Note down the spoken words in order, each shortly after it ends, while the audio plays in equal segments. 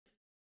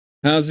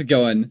How's it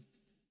going?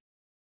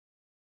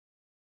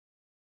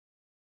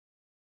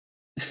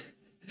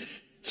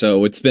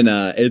 So it's been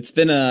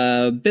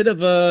a bit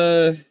of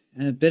an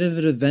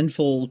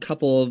eventful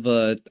couple of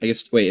I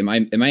guess wait, am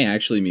I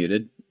actually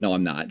muted? No,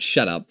 I'm not.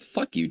 Shut up.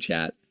 Fuck you,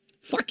 chat.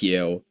 Fuck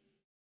you.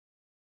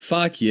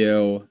 Fuck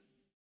you.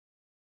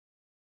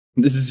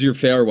 This is your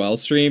farewell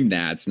stream?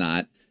 Nah, it's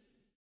not.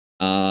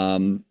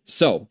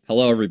 So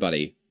hello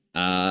everybody.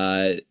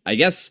 I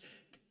guess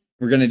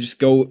we're gonna just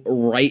go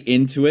right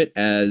into it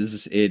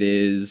as it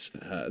is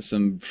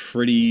some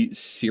pretty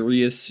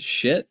serious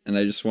shit, and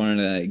I just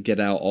wanted to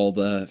get out all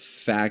the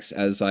facts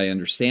as I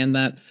understand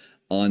that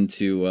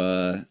onto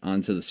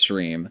the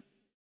stream.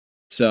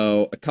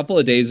 So a couple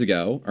of days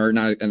ago, or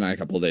not a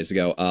couple of days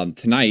ago,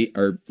 tonight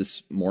or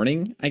this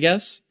morning, I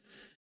guess,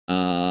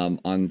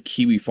 on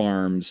Kiwi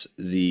Farms,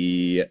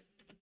 the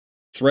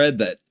thread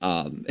that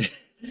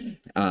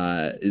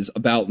is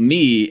about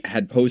me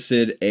had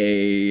posted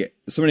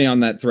somebody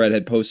on that thread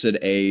had posted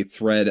a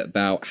thread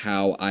about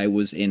how I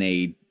was in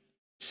a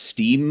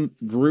Steam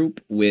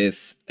group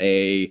with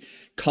a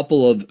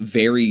couple of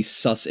very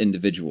sus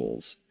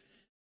individuals.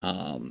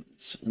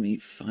 So let me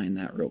find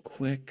that real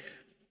quick.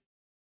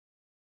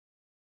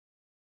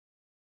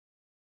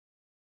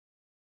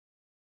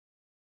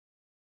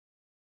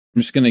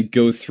 I'm just gonna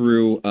go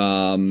through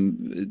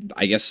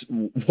I guess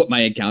what my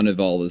account of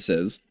all this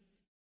is.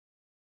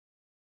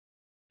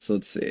 So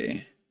let's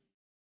see.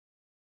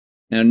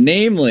 Now,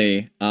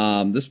 namely,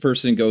 this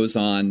person goes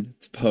on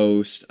to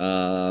post,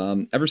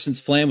 ever since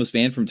Flam was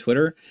banned from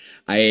Twitter,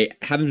 I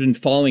haven't been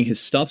following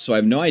his stuff, so I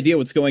have no idea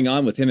what's going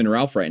on with him and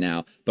Ralph right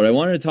now, but I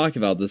wanted to talk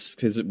about this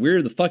because it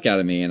weirded the fuck out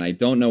of me, and I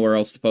don't know where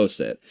else to post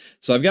it.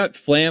 So I've got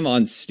Flam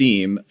on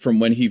Steam from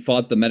when he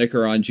fought the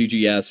Medicare on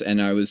GGS,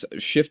 and I was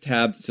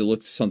shift-tabbed to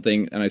look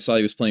something, and I saw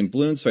he was playing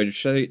Bloons, so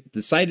I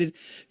decided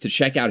to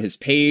check out his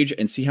page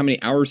and see how many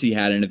hours he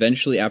had, and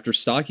eventually, after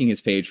stalking his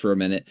page for a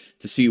minute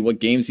to see what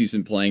games he's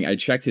been playing, I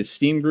checked his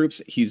Steam groups,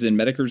 he's in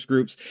Medicare's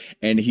groups,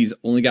 and he's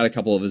only got a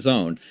couple of his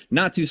own.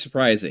 Not too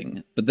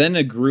surprising. But then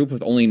a group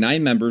with only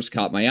 9 members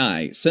caught my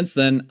eye. Since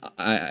then,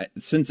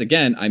 since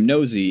again, I'm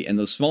nosy, and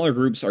those smaller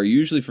groups are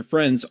usually for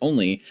friends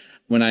only.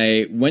 When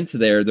I went to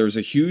there was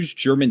a huge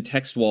German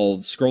text wall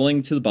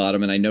scrolling to the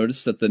bottom, and I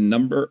noticed that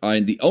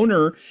the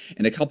owner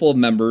and a couple of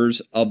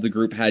members of the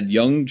group had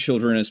young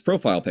children as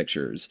profile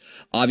pictures.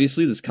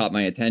 Obviously, this caught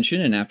my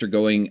attention, and after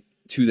going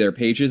to their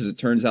pages, it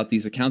turns out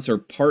these accounts are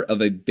part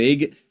of a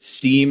big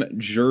Steam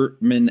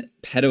German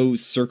pedo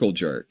circle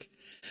jerk.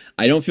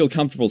 I don't feel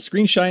comfortable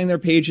screenshotting their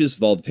pages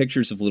with all the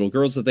pictures of little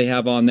girls that they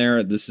have on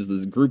there. This is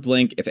the group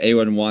link if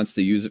anyone wants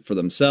to use it for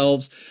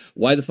themselves.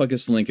 Why the fuck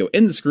is Flamenco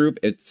in this group?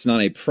 It's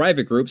not a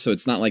private group, so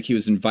it's not like he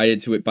was invited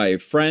to it by a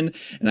friend,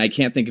 and I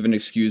can't think of an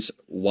excuse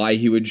why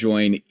he would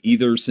join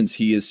either, since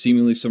he is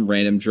seemingly some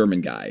random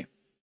German guy.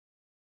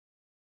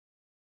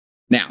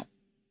 Now,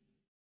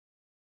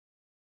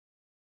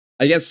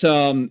 I guess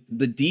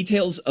the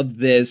details of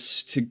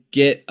this, to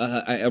get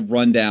a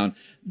rundown,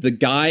 the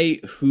guy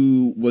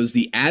who was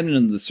the admin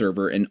of the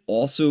server and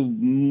also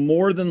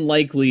more than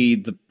likely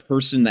the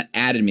person that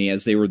added me,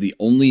 as they were the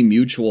only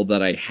mutual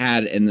that I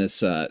had in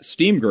this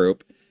Steam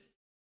group,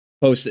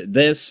 posted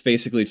this,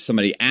 basically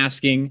somebody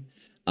asking,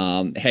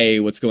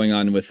 hey, what's going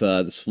on with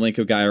this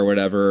Flamenco guy or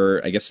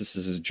whatever. I guess this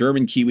is his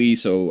German Kiwi,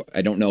 so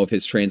I don't know if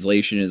his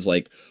translation is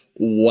like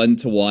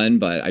one-to-one,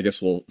 but I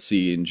guess we'll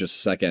see in just a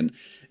second.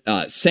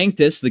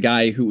 Sanctus, the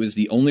guy who was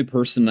the only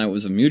person I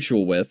was a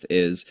mutual with,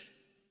 is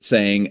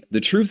saying,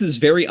 the truth is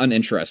very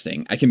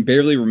uninteresting. I can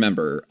barely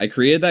remember. I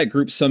created that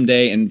group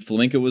someday, and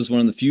Flamenco was one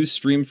of the few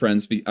Steam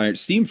friends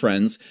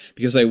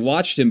because I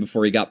watched him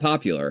before he got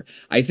popular.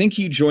 I think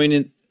he joined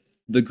in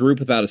the group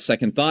without a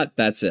second thought.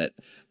 That's it.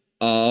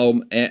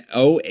 OHM,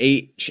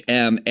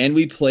 and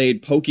we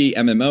played Pokey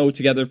MMO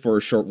together for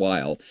a short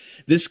while.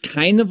 This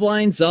kind of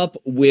lines up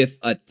with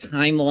a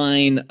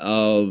timeline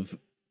of,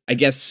 I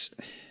guess,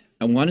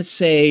 I want to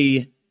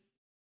say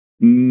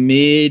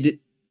mid-February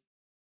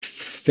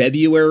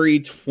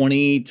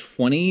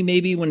 2020,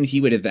 maybe, when he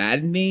would have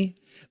added me.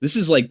 This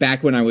is like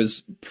back when I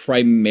was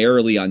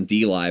primarily on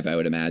DLive, I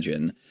would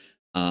imagine.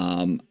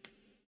 I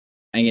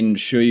can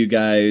show you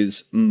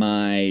guys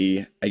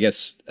my, I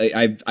guess,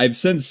 I've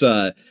since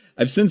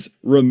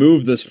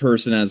removed this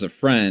person as a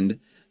friend,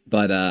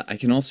 but I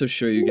can also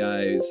show you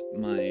guys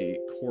my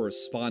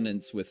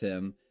correspondence with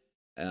him,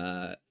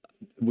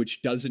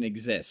 which doesn't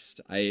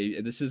exist.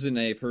 This isn't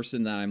a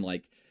person that I'm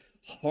like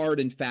hard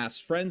and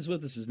fast friends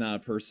with. This is not a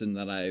person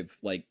that I've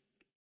like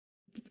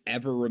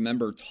ever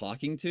remember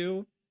talking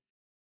to.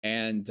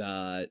 And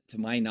to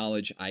my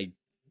knowledge, I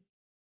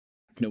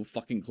have no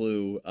fucking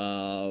clue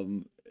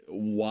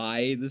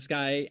why this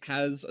guy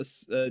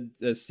has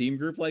a Steam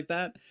group like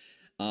that.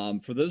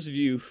 For those of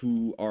you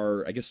who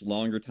are, I guess,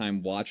 longer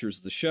time watchers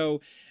of the show,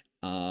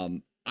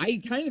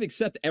 I kind of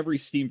accept every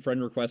Steam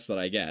friend request that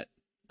I get.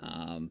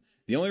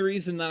 The only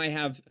reason that I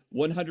have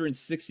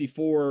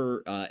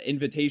 164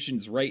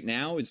 invitations right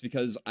now is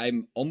because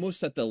I'm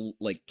almost at the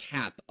like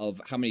cap of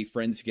how many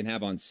friends you can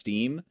have on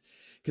Steam.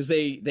 because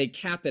they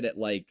cap it at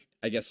like,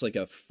 I guess like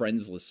a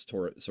friends list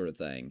sort of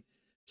thing.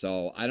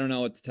 So I don't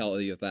know what to tell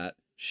you with that.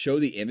 Show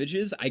the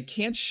images? I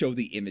can't show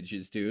the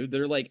images, dude.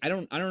 They're like, I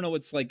don't know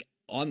what's like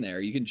on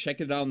there. You can check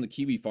it out on the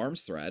Kiwi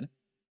Farms thread.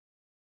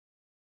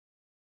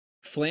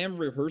 Flam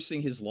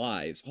rehearsing his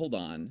lies. Hold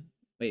on.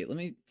 Wait, let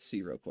me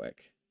see real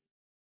quick.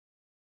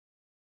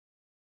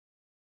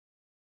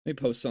 Let me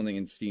post something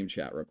in Steam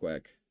chat real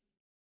quick.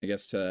 I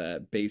guess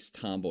to base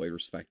tomboy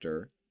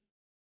respecter.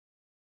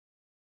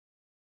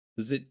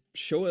 Does it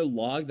show a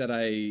log that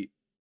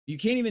you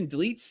can't even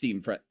delete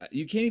Steam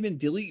you can't even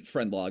delete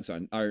friend logs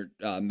on or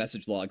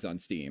message logs on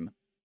Steam.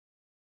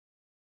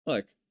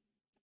 Look.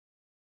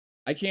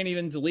 I can't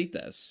even delete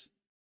this.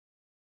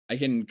 I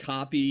can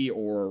copy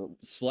or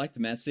select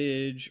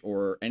message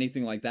or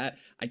anything like that.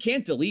 I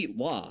can't delete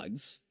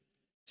logs.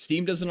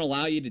 Steam doesn't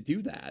allow you to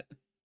do that.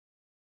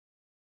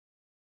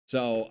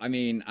 So, I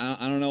mean,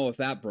 I don't know with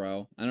that,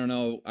 bro. I don't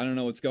know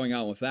what's going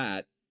on with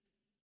that.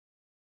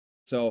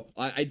 So,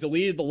 I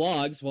deleted the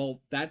logs.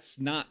 Well, that's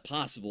not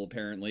possible,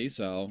 apparently.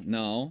 So,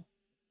 no.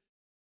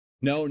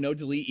 No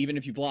delete, even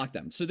if you block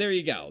them. So, there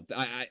you go.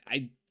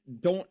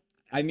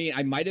 I mean,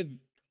 I might have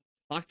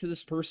talked to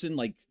this person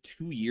like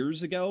 2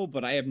 years ago,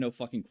 but I have no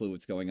fucking clue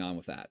what's going on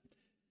with that.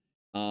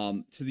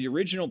 To the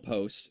original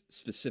post,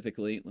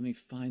 specifically, let me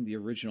find the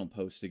original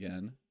post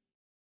again.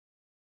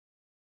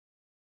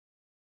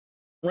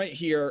 Right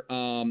here,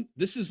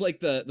 this is like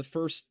the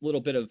first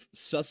little bit of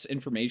sus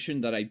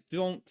information that I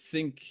don't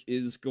think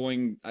is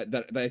going,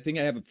 that I think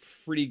I have a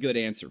pretty good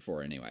answer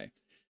for anyway.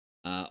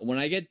 When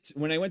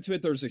I went to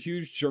it, there was a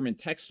huge German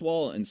text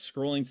wall, and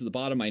scrolling to the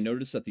bottom, I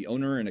noticed that the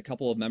owner and a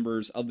couple of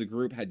members of the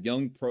group had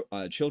young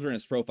children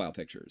as profile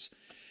pictures.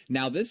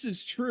 Now, this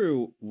is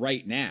true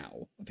right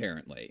now,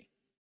 apparently.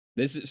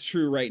 This is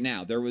true right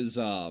now. There was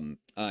a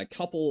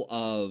couple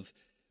of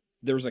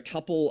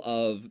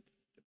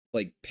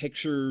like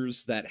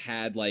pictures that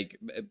had like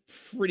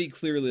pretty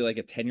clearly like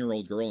a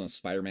 10-year-old girl in a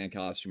Spider-Man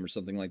costume or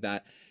something like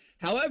that.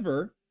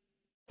 However,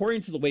 according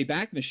to the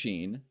Wayback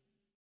Machine,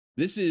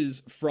 this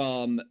is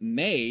from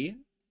May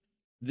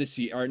this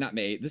year, or not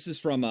May, this is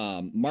from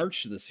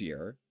March this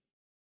year.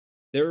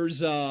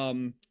 There's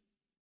no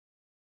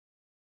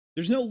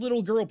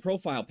little girl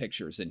profile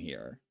pictures in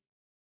here.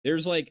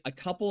 There's like a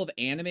couple of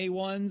anime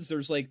ones.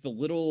 There's like the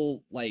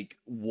little like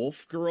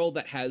wolf girl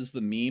that has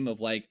the meme of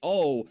like,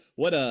 oh,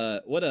 what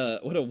a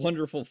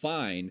wonderful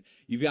find.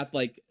 You've got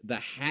like the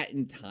Hat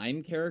in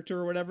Time character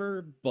or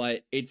whatever,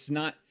 but it's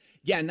not.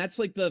 Yeah, and that's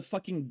like the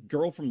fucking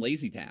girl from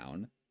Lazy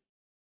Town.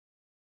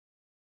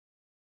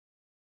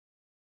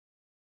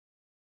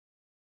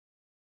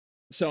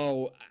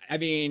 So, I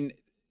mean,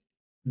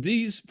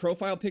 these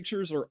profile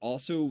pictures are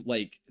also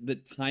like the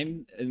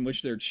time in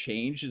which they're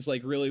changed is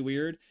like really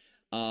weird.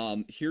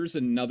 Here's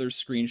another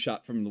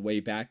screenshot from the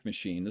Wayback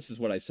Machine. This is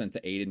what I sent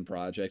to Aiden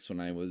Projects when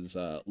I was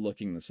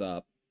looking this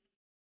up.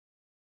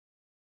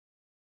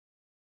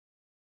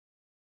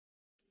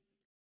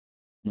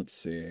 Let's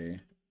see.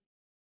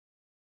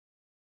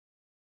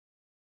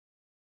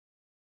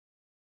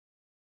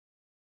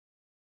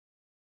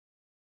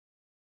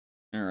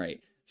 All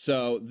right.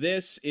 So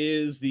this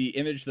is the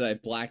image that I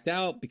blacked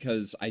out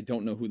because I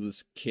don't know who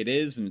this kid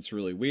is and it's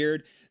really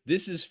weird.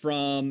 This is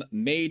from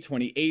May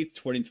 28th,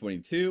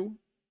 2022.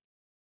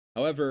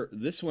 However,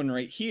 this one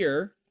right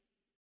here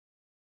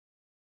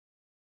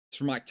is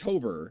from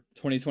October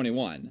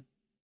 2021.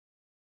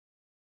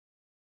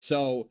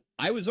 So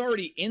I was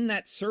already in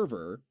that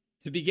server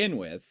to begin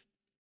with,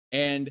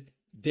 and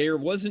there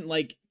wasn't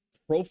like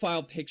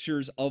profile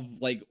pictures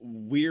of like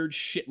weird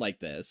shit like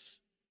this.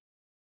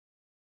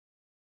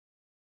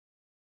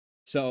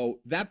 So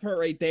that part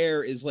right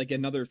there is like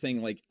another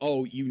thing, like,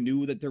 oh, you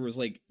knew that there was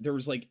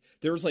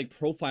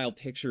profile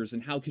pictures,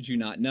 and how could you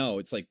not know?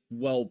 It's like,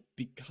 well,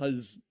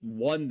 because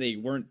one, they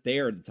weren't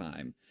there at the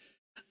time.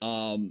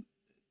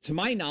 To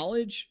my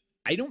knowledge,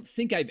 I don't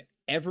think I've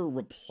ever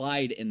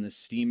replied in the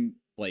Steam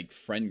like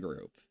friend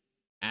group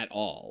at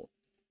all.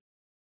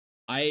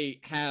 I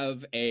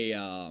have a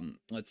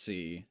let's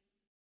see.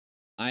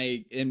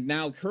 I am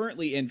now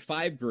currently in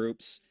 5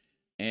 groups,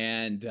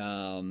 and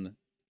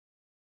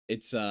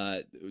it's 2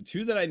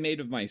 that I made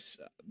of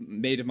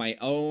my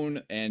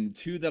own, and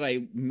 2 that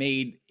I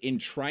made in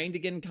trying to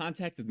get in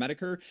contact with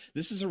Medicare.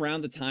 This is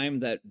around the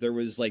time that there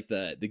was like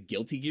the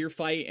Guilty Gear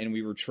fight, and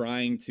we were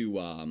trying to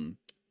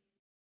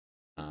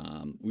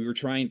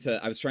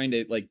I was trying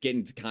to like get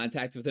into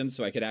contact with him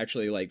so I could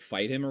actually like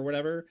fight him or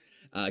whatever,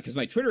 because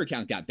my Twitter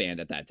account got banned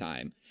at that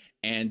time.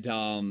 And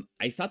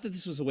I thought that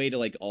this was a way to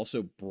like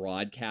also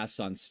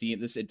broadcast on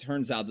Steam. It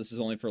turns out this is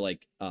only for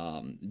like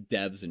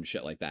devs and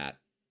shit like that.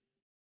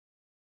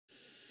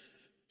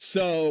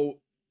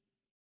 So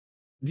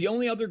the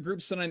only other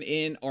groups that I'm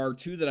in are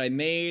 2 that I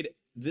made.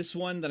 This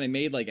one that I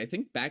made, like, I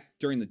think back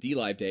during the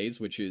DLive days,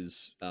 which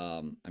is,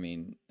 I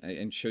mean,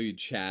 and show you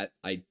chat.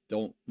 I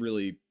don't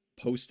really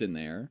post in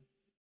there.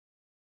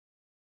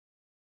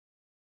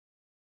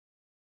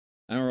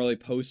 I don't really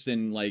post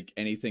in, like,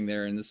 anything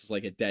there, and this is,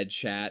 like, a dead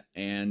chat.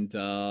 And,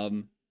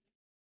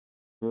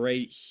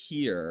 right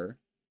here,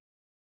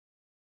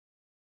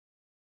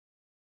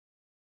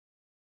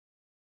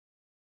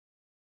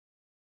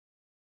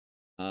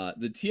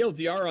 The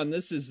TLDR on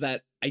this is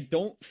that I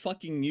don't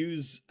fucking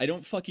use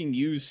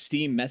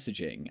Steam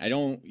messaging. I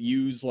don't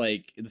use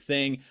like the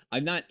thing.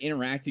 I'm not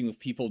interacting with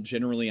people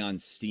generally on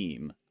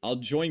Steam. I'll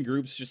join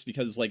groups just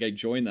because like I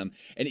join them.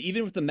 And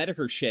even with the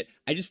Medicare shit,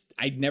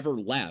 I never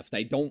left.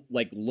 I don't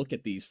like look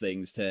at these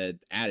things to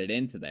add it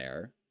into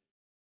there.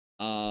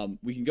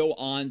 We can go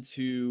on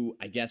to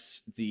I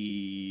guess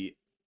the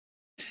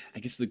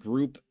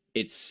group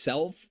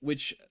itself,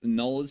 which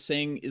Null is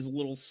saying is a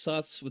little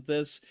sus with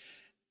this.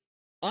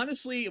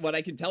 Honestly, what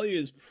I can tell you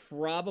is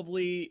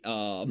probably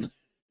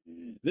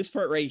this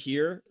part right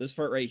here,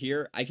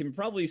 I can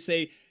probably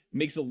say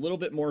makes a little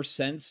bit more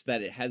sense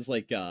that it has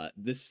like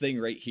this thing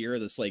right here,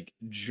 this like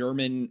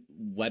German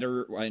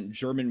letter and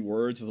German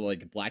words with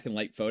like a black and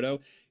white photo.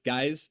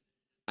 Guys,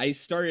 I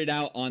started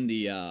out on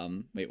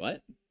the wait,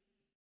 what?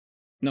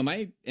 No,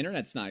 my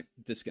internet's not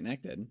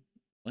disconnected.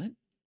 What?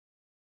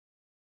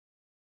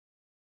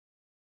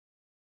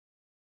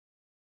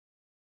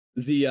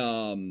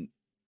 The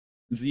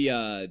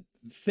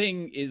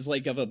thing is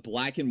like of a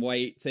black and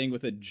white thing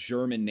with a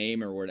German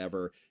name or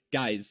whatever.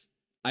 Guys,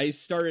 I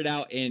started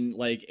out in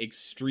like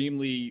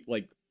extremely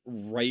like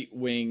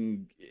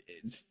right-wing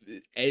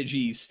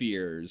edgy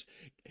spheres.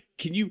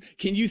 Can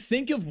you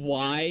think of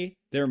why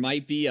there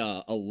might be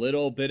a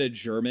little bit of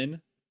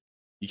German?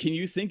 Can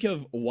you think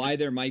of why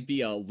there might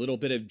be a little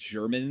bit of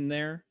German in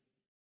there?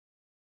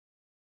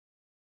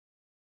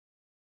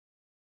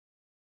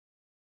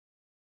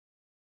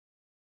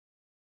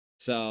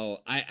 So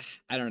I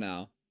don't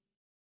know.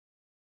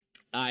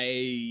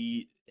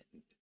 I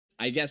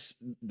I guess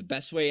the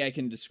best way I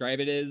can describe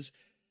it is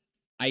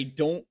I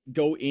don't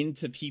go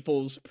into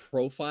people's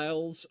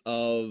profiles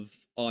of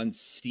on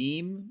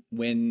Steam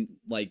when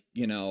like,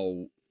 you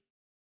know,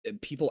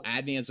 people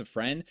add me as a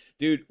friend.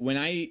 Dude, when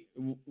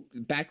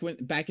back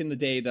in the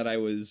day that I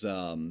was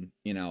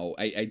you know,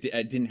 I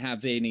didn't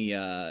have any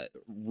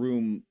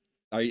room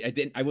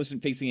I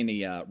wasn't facing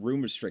any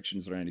room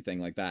restrictions or anything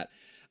like that.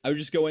 I would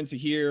just go into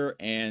here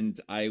and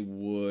I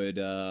would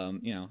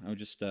you know, I would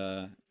just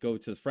go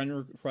to the friend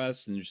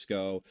request and just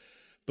go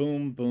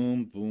boom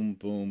boom boom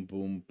boom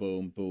boom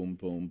boom boom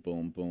boom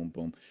boom boom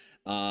boom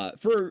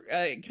for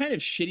a kind of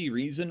shitty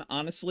reason,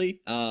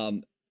 honestly.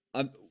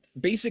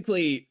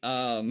 Basically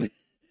a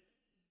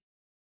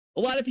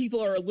lot of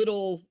people are a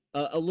little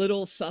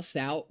sussed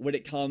out when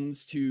it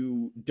comes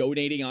to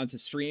donating onto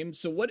streams.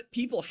 So what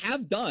people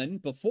have done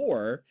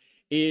before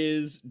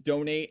is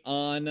donate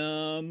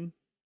on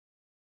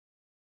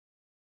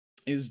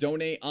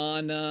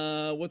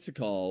what's it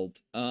called?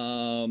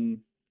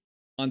 On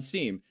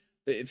Steam.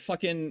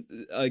 Fucking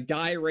a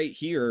guy right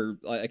here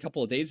a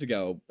couple of days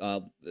ago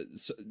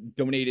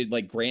donated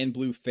like Grand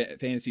Blue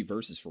Fantasy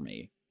Versus for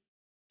me.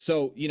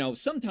 So, you know,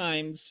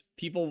 sometimes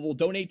people will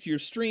donate to your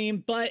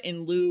stream, but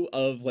in lieu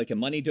of like a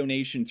money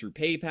donation through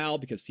PayPal,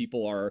 because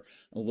people are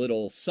a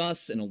little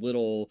sus and a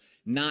little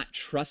not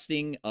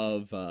trusting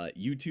of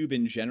YouTube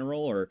in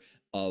general or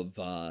of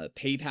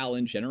PayPal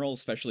in general,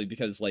 especially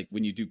because like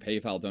when you do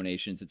PayPal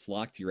donations, it's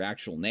locked to your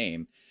actual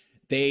name.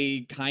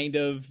 They kind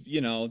of,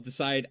 you know,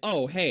 decide,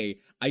 oh, hey,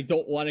 I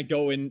don't want to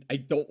go in. I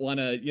don't want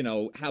to, you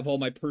know, have all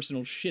my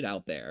personal shit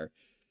out there.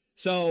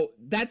 So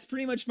that's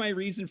pretty much my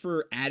reason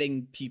for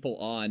adding people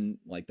on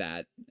like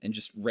that and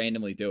just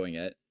randomly doing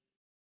it.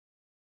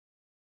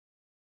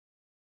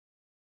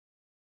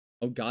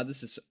 Oh God,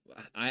 this is,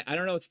 I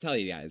don't know what to tell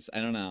you guys.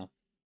 I don't know.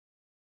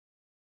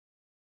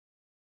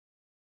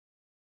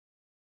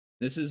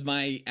 This is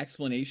my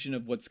explanation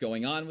of what's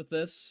going on with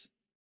this.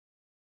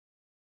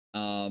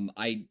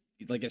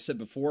 Like I said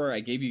before,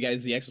 I gave you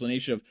guys the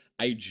explanation of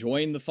I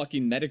joined the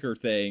fucking Medicare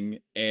thing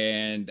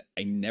and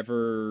I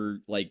never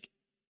like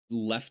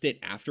left it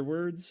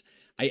afterwards.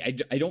 I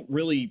don't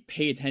really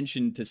pay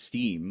attention to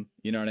Steam.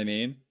 You know what I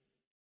mean?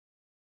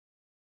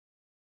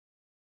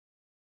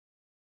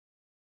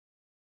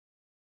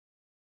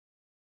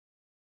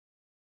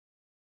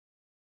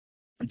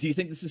 Do you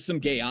think this is some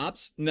gay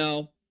ops?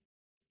 No.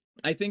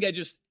 I think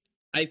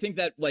I think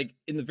that like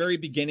in the very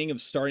beginning of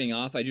starting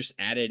off, I just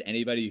added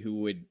anybody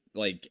who would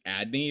like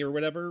add me or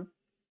whatever.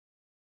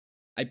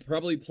 I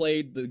probably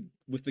played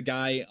with the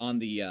guy on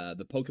the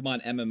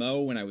Pokemon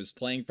MMO when I was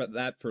playing for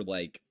that for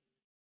like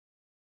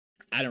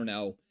I don't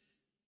know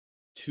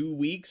 2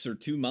 weeks or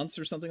 2 months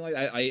or something like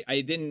that.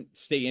 I didn't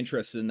stay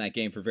interested in that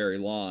game for very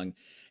long,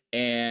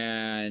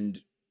 and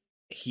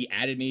he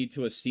added me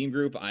to a Steam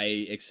group.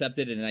 I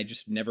accepted and I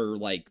just never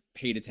like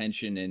paid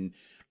attention, and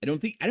I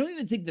don't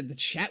even think that the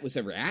chat was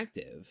ever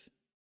active.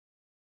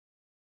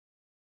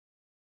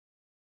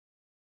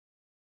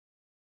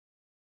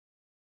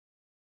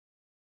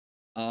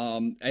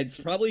 It's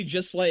probably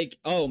just like,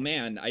 oh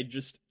man, I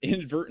just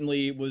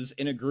inadvertently was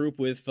in a group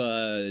with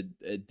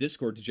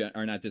Discord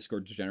or not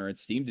Discord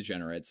degenerates, Steam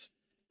degenerates,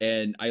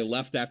 and I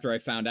left after I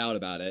found out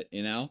about it,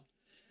 you know?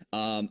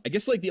 I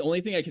guess like the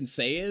only thing I can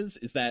say is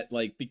that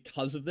like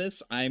because of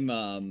this, I'm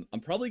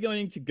probably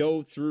going to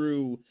go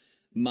through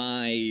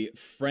my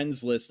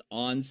friends list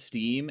on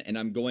Steam and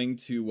I'm going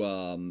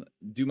to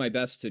do my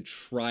best to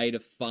try to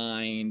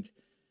find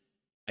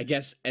I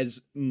guess,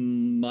 as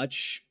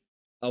much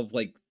of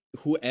like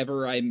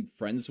whoever I'm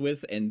friends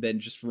with and then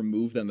just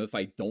remove them if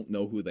I don't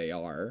know who they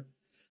are.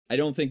 I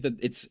don't think that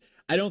it's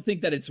I don't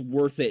think that it's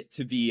worth it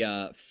to be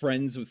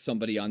friends with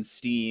somebody on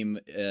Steam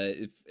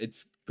if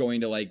it's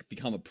going to like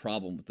become a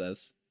problem with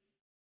this.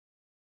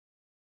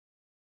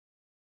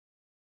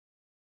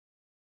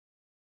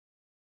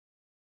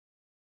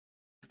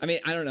 I mean,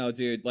 I don't know,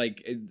 dude.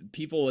 Like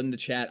people in the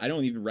chat, I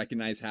don't even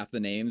recognize half the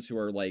names who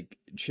are like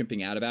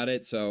chimping out about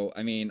it. So,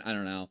 I mean, I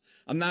don't know.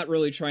 I'm not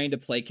really trying to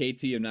placate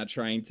to you. I'm not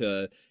trying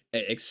to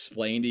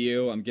explain to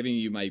you. I'm giving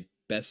you my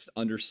best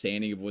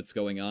understanding of what's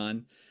going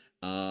on.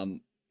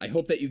 I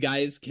hope that you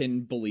guys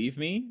can believe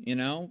me.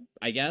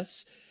 I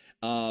guess.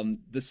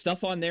 The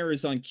stuff on there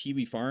is on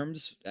Kiwi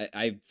Farms.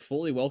 I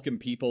fully welcome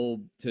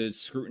people to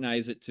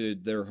scrutinize it to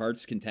their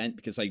heart's content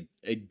because I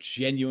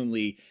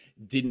genuinely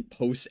didn't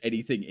post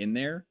anything in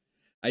there.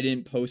 I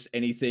didn't post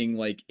anything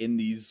like in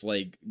these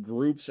like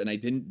groups and I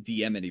didn't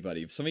DM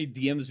anybody. If somebody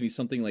DMs me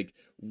something like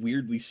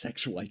weirdly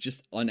sexual, I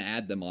just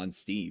unadd them on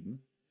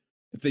Steam.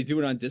 If they do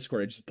it on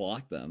Discord, I just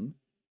block them.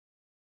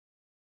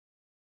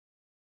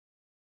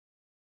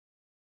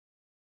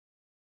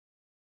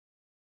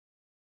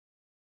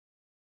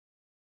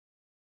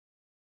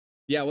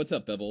 Yeah, what's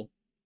up, Bibble?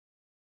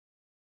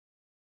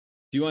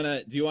 Do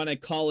you wanna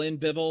call in,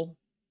 Bibble?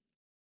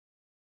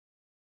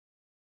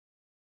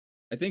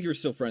 I think you're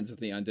still friends with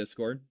me on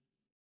Discord.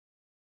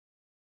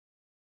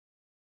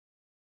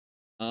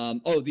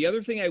 The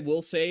other thing I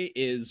will say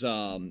is,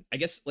 I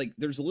guess like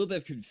there's a little bit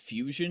of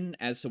confusion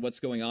as to what's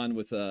going on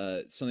with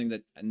something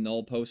that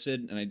Null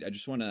posted, and I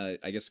just want to,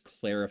 I guess,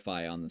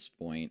 clarify on this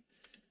point.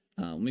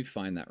 Let me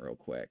find that real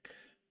quick.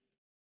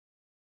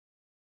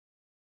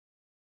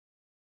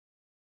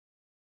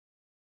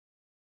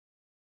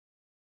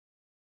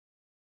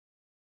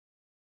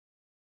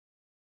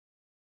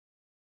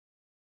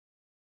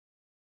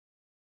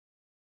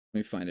 Let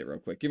me find it real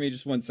quick. Give me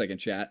just 1 second,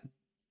 chat.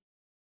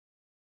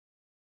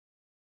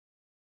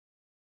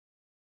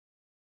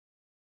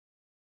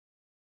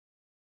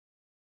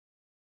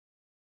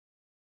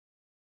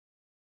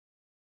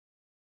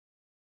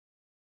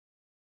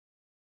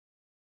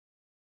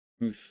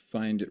 Let me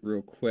find it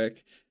real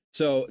quick.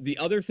 So the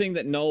other thing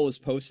that Null was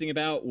posting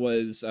about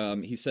was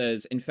he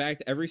says, in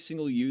fact, every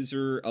single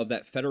user of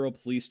that federal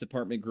police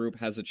department group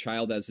has a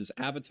child as his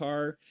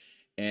avatar,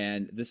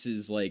 and this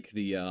is like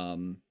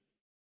the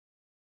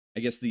I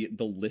guess the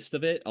list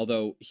of it.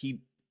 Although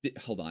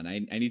hold on, I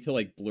need to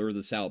like blur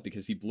this out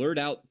because he blurred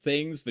out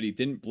things, but he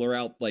didn't blur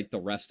out like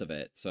the rest of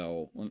it.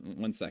 So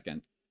 1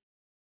 second,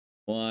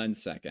 1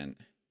 second,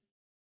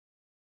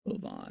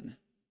 hold on.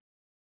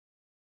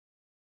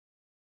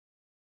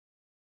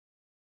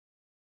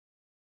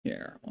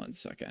 Here, 1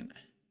 second.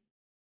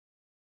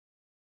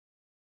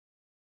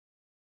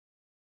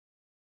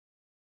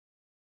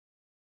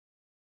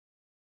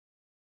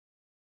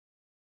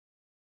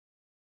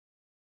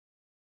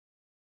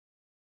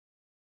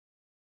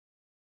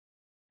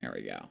 There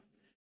we go.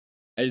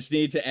 I just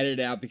need to edit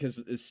it out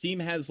because Steam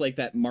has like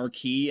that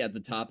marquee at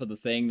the top of the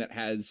thing that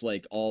has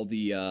like all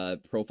the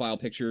profile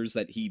pictures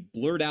that he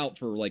blurred out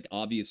for like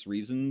obvious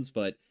reasons,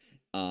 but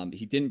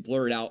he didn't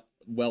blur it out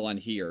well on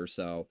here.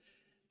 So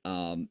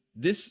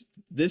this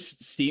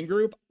Steam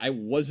group I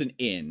wasn't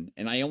in,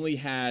 and I only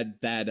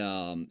had that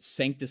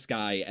Sanctus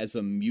guy as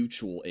a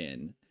mutual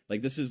in.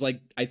 Like this is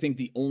like I think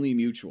the only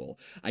mutual.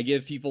 I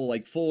give people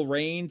like full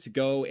reign to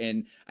go,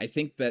 and I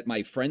think that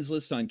my friends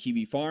list on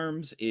Kiwi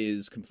Farms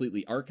is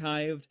completely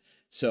archived.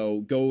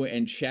 So go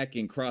and check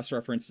and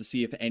cross-reference to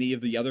see if any of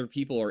the other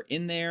people are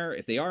in there.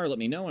 If they are, let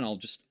me know and I'll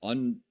just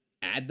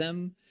add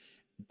them.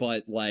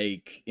 But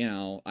like,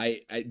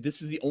 I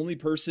this is the only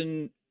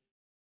person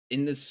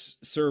in this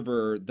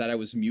server that I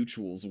was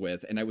mutuals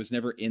with, and I was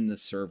never in the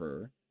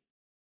server.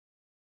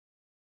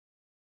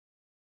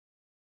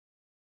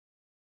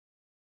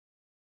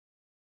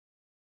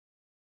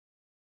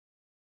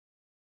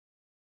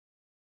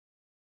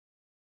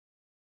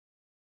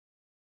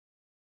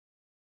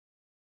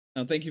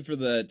 Oh, thank you for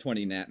the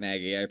 20 nat,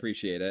 Maggie. I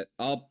appreciate it.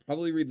 I'll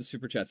probably read the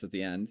super chats at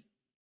the end.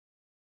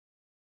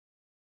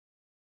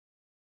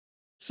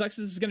 Sucks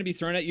this is going to be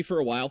thrown at you for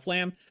a while,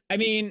 Flam. I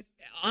mean,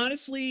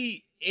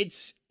 honestly,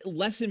 it's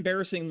less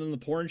embarrassing than the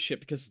porn shit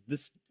because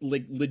this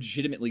like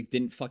legitimately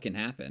didn't fucking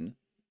happen.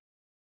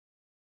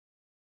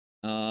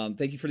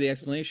 Thank you for the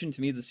explanation.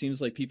 To me, this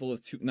seems like people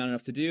have not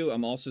enough to do.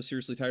 I'm also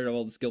seriously tired of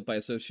all this guilt by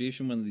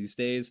association. One of these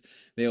days,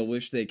 they'll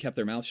wish they kept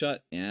their mouth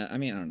shut. Yeah, I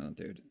mean, I don't know,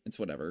 dude. It's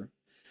whatever.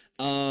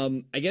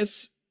 I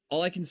guess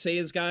all I can say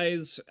is,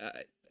 guys,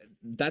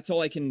 that's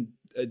all I can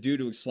do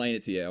to explain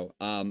it to you.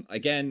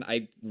 Again,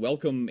 I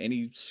welcome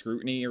any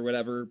scrutiny or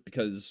whatever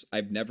because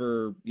I've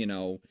never,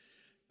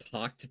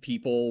 talked to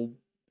people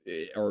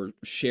or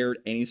shared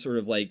any sort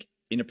of like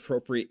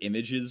inappropriate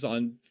images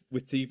on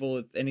with people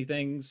with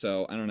anything.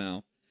 So I don't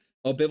know.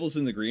 Oh, Bibble's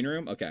in the green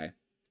room. Okay.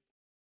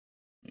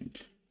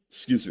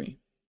 Excuse me.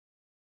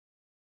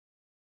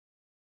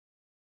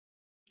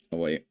 Oh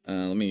wait.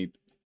 Let me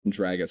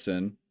drag us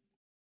in.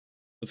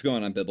 What's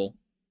going on, Bibble?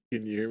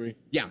 Can you hear me?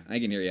 Yeah, I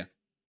can hear you.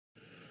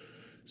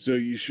 So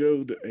you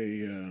showed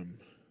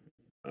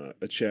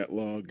a chat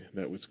log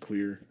that was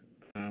clear.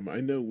 I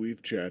know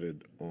we've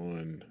chatted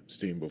on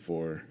Steam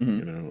before. Mm-hmm.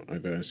 You know,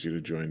 I've asked you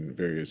to join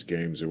various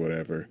games or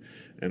whatever,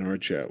 and our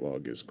chat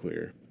log is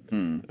clear.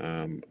 Hmm.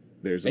 Um,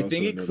 there's I think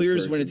also it another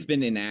clears when it's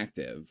person. been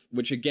inactive,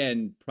 which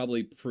again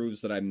probably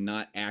proves that I'm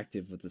not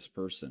active with this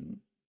person,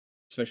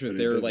 especially if But it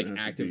they're doesn't like have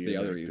to active with be the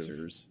other inactive.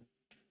 users.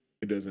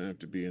 It doesn't have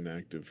to be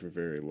inactive for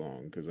very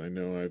long because I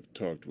know I've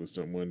talked with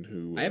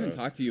someone I haven't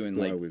talked to you in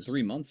who I like was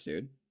 3 months,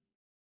 dude.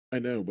 I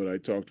know, but I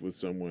talked with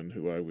someone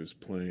who I was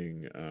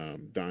playing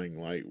Dying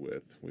Light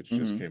with, which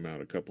just Mm-hmm. came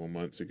out a couple of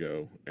months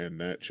ago, and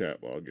that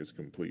chat log is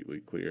completely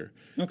clear.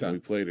 And Okay. we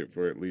played it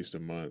for at least a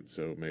month,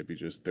 so maybe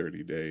just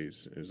 30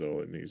 days is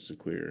all it needs to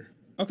clear.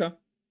 Okay.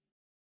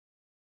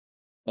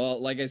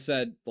 Well, like I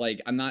said,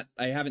 like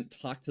I haven't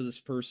talked to this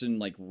person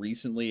like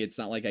recently. It's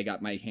not like I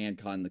got my hand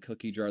caught in the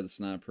cookie jar. This is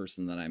not a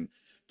person that I'm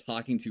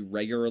talking to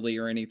regularly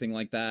or anything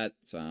like that.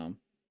 So,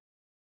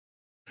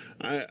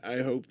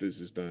 I hope this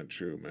is not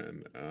true,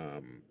 man.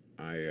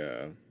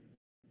 I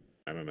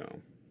don't know.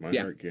 My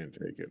yeah. heart can't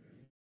take it.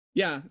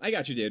 Yeah, I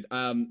got you, dude.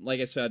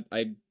 Like I said,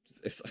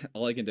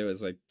 all I can do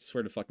is I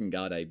swear to fucking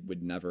God, I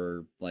would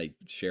never like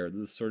share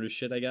this sort of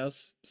shit, I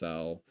guess.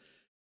 So,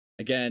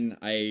 again,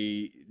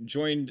 I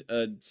joined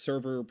a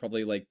server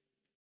probably like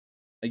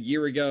a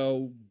year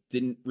ago,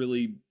 didn't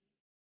really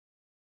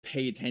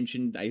pay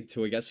attention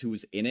to I guess who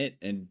was in it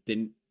and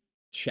didn't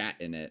chat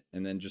in it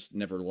and then just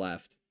never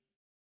left.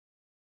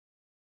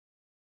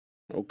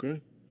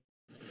 Okay.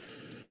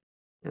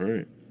 All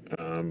right.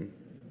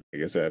 I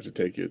guess I have to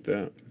take you at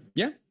that.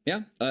 Yeah,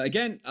 yeah.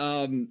 Again,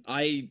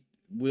 I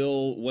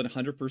will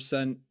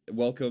 100%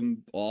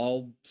 welcome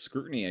all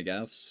scrutiny, I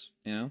guess,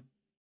 you know.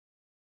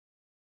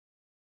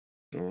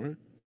 All right.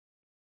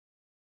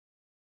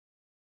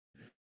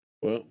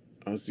 Well,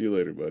 I'll see you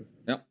later, bud.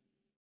 Yep.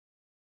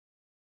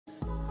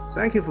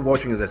 Thank you for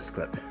watching this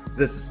clip.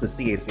 This is the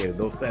CACA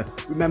Welfare.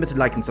 Remember to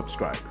like and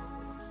subscribe.